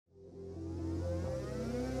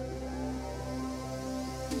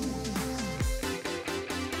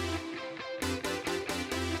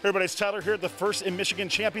Everybody, it's Tyler here at the First in Michigan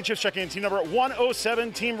Championships, checking in team number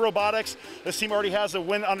 107, Team Robotics. This team already has a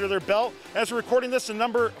win under their belt. As we're recording this, the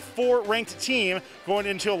number 4 ranked team going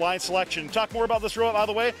into a line selection. Talk more about this robot, by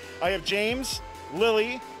the way. I have James,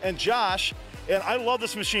 Lily, and Josh. And I love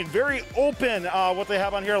this machine. Very open, what they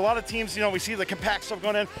have on here. A lot of teams, we see the compact stuff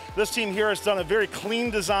going in. This team here has done a very clean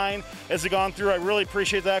design as they've gone through. I really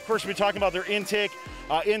appreciate that. Of course, we'll be talking about their intake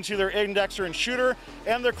into their indexer and shooter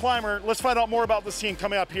and their climber. Let's find out more about this team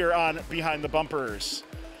coming up here on Behind the Bumpers.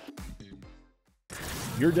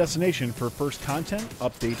 Your destination for first content,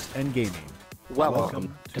 updates, and gaming.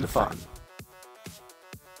 Welcome to the fun.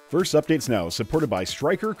 First Updates Now is supported by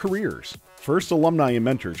Stryker Careers. First alumni and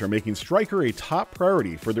mentors are making Stryker a top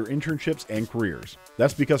priority for their internships and careers.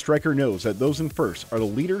 That's because Stryker knows that those in First are the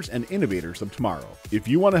leaders and innovators of tomorrow. If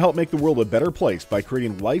you want to help make the world a better place by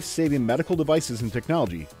creating life-saving medical devices and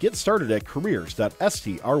technology, get started at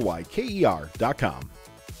careers.stryker.com.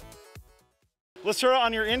 Let's start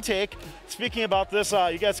on your intake. Speaking about this,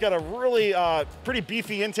 you guys got a really pretty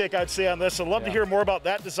beefy intake, I'd say, on this. I'd love to hear more about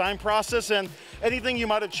that design process and anything you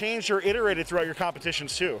might have changed or iterated throughout your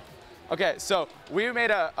competitions too. Okay, so we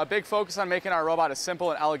made a big focus on making our robot as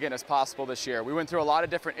simple and elegant as possible this year. We went through a lot of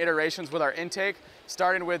different iterations with our intake,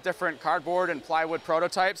 starting with different cardboard and plywood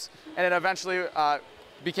prototypes, and it eventually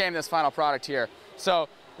became this final product here. So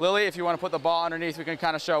Lily, if you want to put the ball underneath, we can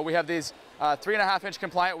kind of show. We have these 3.5-inch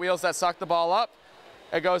compliant wheels that suck the ball up.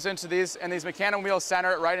 It goes into these, and these mechanical wheels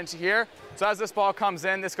center it right into here. So as this ball comes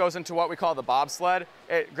in, this goes into what we call the bobsled.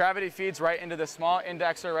 It gravity feeds right into this small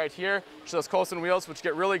indexer right here, which are those Coulson wheels, which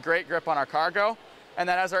get really great grip on our cargo. And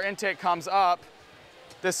then as our intake comes up,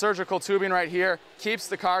 this surgical tubing right here keeps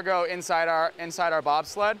the cargo inside our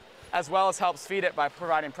bobsled, as well as helps feed it by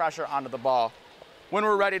providing pressure onto the ball. When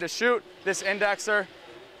we're ready to shoot, this indexer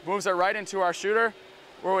moves it right into our shooter,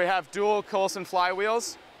 where we have dual Coulson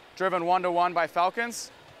flywheels, driven 1-to-1 by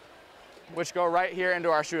Falcons, which go right here into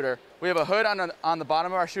our shooter. We have a hood on the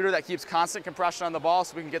bottom of our shooter that keeps constant compression on the ball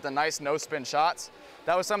so we can get the nice no-spin shots.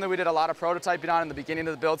 That was something we did a lot of prototyping on in the beginning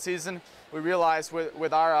of the build season. We realized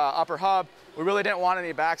with our upper hub, we really didn't want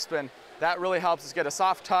any backspin. That really helps us get a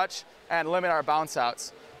soft touch and limit our bounce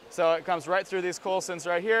outs. So it comes right through these Coulsons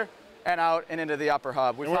right here and out and into the upper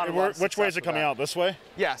hub. Which way is it coming out? This way?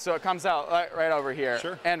 Yeah, so it comes out right over here.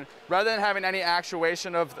 Sure. And rather than having any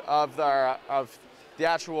actuation of the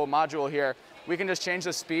actual module here, we can just change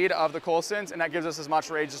the speed of the Coulsons, and that gives us as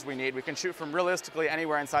much range as we need. We can shoot from realistically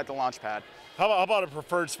anywhere inside the launch pad. How about a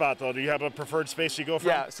preferred spot, though? Do you have a preferred space you go from?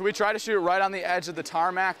 Yeah, so we try to shoot right on the edge of the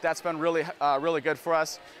tarmac. That's been really good for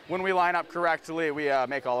us. When we line up correctly, we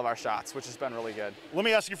make all of our shots, which has been really good. Let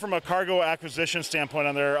me ask you from a cargo acquisition standpoint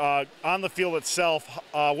on there, on the field itself,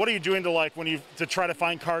 what are you doing to try to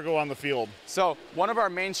find cargo on the field? So one of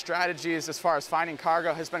our main strategies as far as finding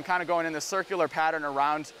cargo has been kind of going in this circular pattern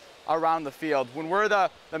around the field. When we're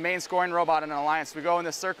the main scoring robot in an alliance, we go in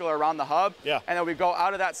this circle around the hub, and then we go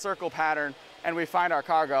out of that circle pattern and we find our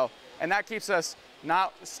cargo. And that keeps us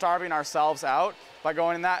not starving ourselves out by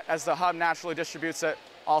going in that, as the hub naturally distributes it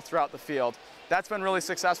all throughout the field. That's been really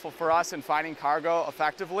successful for us in finding cargo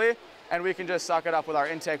effectively, and we can just suck it up with our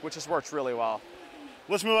intake, which has worked really well.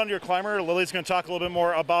 Let's move on to your climber. Lily's going to talk a little bit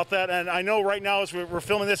more about that. And I know right now as we're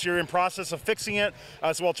filming this, you're in process of fixing it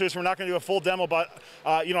as well too. So we're not going to do a full demo, but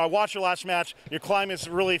I watched your last match. Your climb is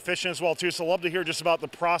really efficient as well too. So I'd love to hear just about the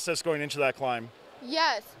process going into that climb.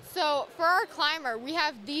 Yes. So for our climber, we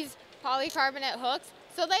have these polycarbonate hooks.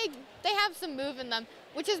 So they have some move in them,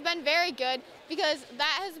 which has been very good because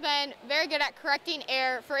that has been very good at correcting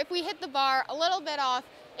air. For if we hit the bar a little bit off,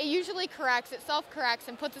 it usually corrects, it self-corrects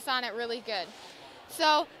and puts us on it really good.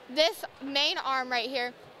 So this main arm right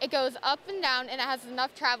here, it goes up and down and it has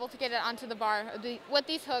enough travel to get it onto the bar with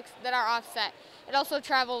these hooks that are offset. It also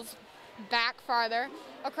travels back farther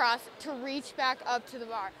across to reach back up to the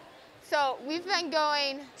bar. So we've been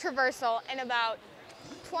going traversal in about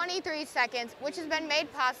 23 seconds, which has been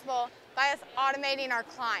made possible by us automating our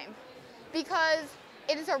climb. Because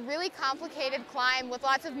it is a really complicated climb with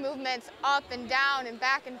lots of movements up and down and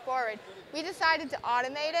back and forward. We decided to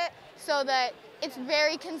automate it so that it's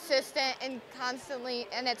very consistent and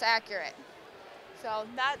it's accurate. So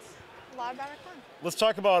that's a lot about our climb. Let's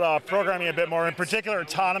talk about programming a bit more, in particular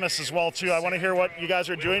autonomous as well too. I want to hear what you guys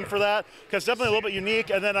are doing for that, because definitely a little bit unique,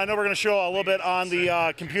 and then I know we're going to show a little bit on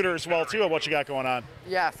the computer as well too of what you got going on.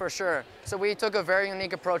 Yeah, for sure. So we took a very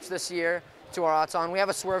unique approach this year to our Auton. We have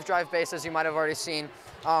a swerve drive base, as you might have already seen,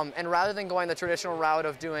 and rather than going the traditional route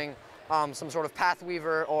of doing some sort of path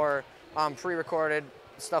weaver or pre-recorded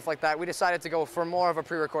stuff like that, we decided to go for more of a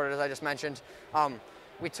pre-recorded, as I just mentioned.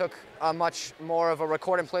 we took a much more of a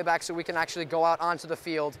record and playback so we can actually go out onto the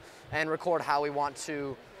field and record how we want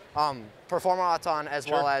to perform our Auton as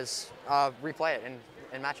well as replay it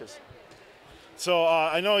in matches. So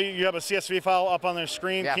I know you have a CSV file up on the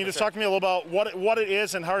screen. Yeah, can you just talk to me a little about what it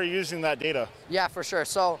is and how are you using that data? Yeah, for sure.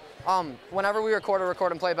 So whenever we record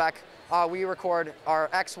and playback, we record our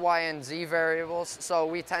X, Y, and Z variables. So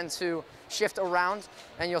we tend to shift around,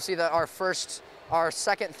 and you'll see that our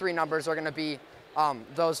second 3 numbers are going to be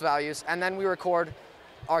those values. And then we record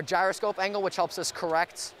our gyroscope angle, which helps us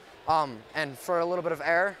correct and for a little bit of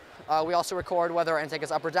error. We also record whether our intake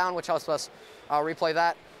is up or down, which helps us replay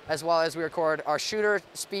that, as well as we record our shooter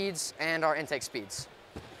speeds and our intake speeds.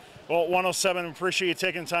 Well, 107, appreciate you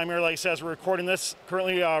taking the time here. Like I said, as we're recording this,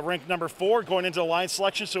 currently ranked number 4, going into the line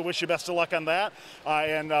selection, so wish you best of luck on that.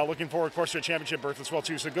 And looking forward, of course, to a championship berth as well,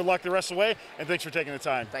 too. So good luck the rest of the way, and thanks for taking the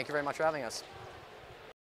time. Thank you very much for having us.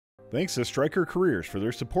 Thanks to Stryker Careers for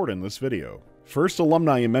their support in this video. First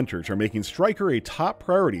alumni and mentors are making Stryker a top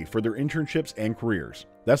priority for their internships and careers.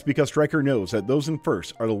 That's because Stryker knows that those in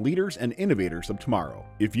first are the leaders and innovators of tomorrow.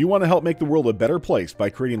 If you want to help make the world a better place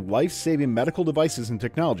by creating life-saving medical devices and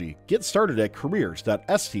technology, get started at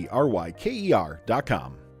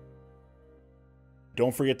careers.stryker.com.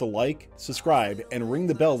 Don't forget to like, subscribe, and ring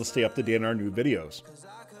the bell to stay up to date on our new videos.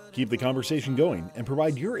 Keep the conversation going and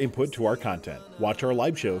provide your input to our content. Watch our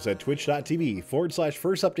live shows at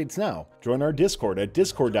twitch.tv/firstupdatesnow. Join our Discord at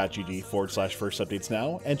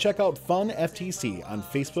discord.gg/firstupdatesnow. And check out Fun FTC on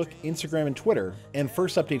Facebook, Instagram, and Twitter. And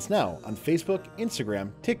First Updates Now on Facebook,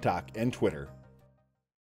 Instagram, TikTok, and Twitter.